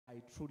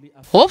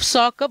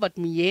Hofsaake wat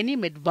Myeni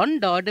met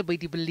wandade by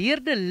die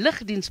beleerde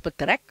lugdiens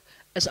betrek,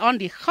 is aan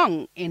die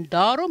gang en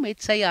daarom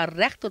het sy haar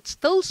reg tot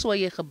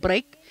stilswye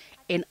gebruik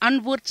en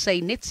antwoord sy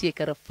net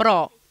sekere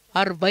vrae.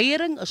 Haar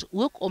weiering is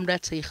ook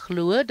omdat sy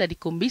glo dat die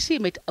kommissie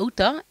met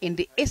OUTA en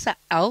die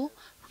SAL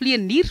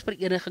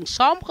vlieëniersvereniging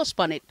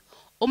saamgespan het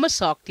om 'n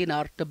saak teen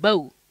haar te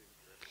bou.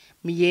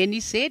 Myeni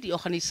sê die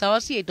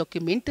organisasie het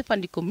dokumente van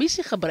die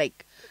kommissie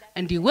gebruik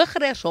in die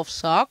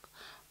Hooggeregshofsaak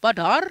wat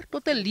haar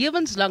tot 'n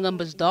lewenslange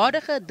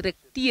misdadige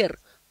direkteur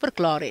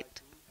verklaar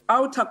het.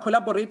 OUTA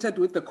collaborated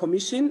with the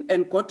Commission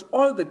and got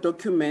all the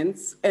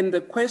documents and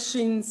the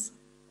questions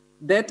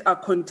that are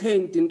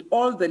contained in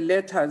all the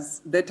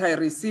letters that I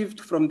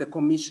received from the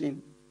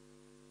Commission.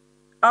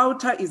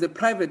 OUTA is a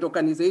private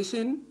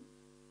organization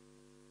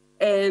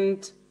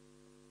and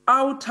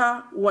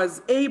OUTA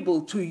was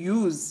able to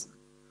use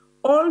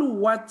all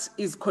what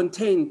is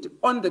contained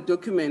on the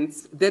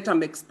documents that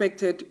I'm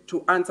expected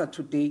to answer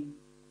today.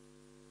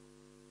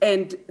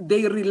 And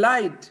they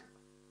relied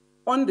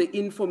on the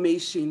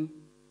information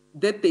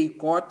that they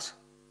got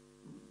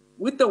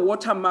with the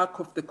watermark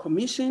of the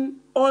Commission,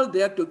 all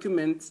their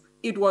documents.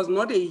 It was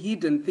not a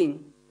hidden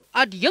thing.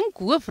 Adjunk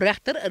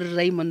hoofregter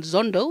Raymond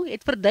Zondo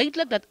het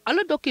verduidelik dat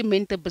alle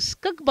dokumente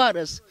beskikbaar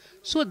is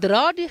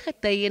sodra die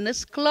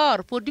getuienis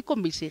klaar voor die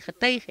kommissie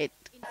getuig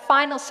het.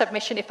 Final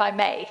submission, if I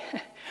may.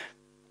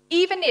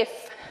 Even if,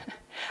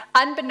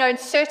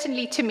 unbeknownst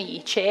certainly to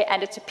me, Chair,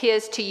 and it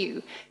appears to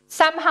you,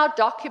 somehow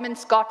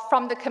documents got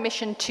from the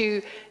Commission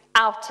to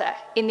OUTA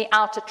in the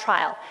OUTA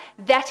trial,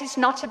 that is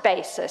not a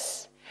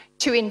basis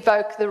to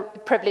invoke the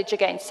privilege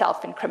against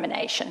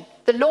self-incrimination.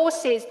 The law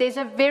says there's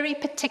a very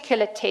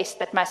particular test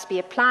that must be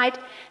applied,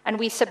 and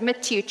we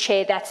submit to you,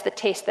 Chair, that's the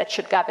test that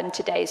should govern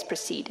today's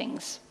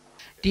proceedings.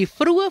 Die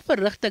vroeë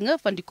verrigtinge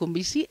van die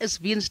kommissie is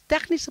weens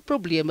tegniese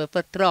probleme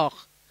vertraag.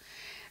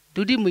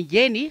 Dudu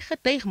Myeni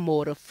getuig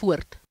môre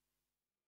voort.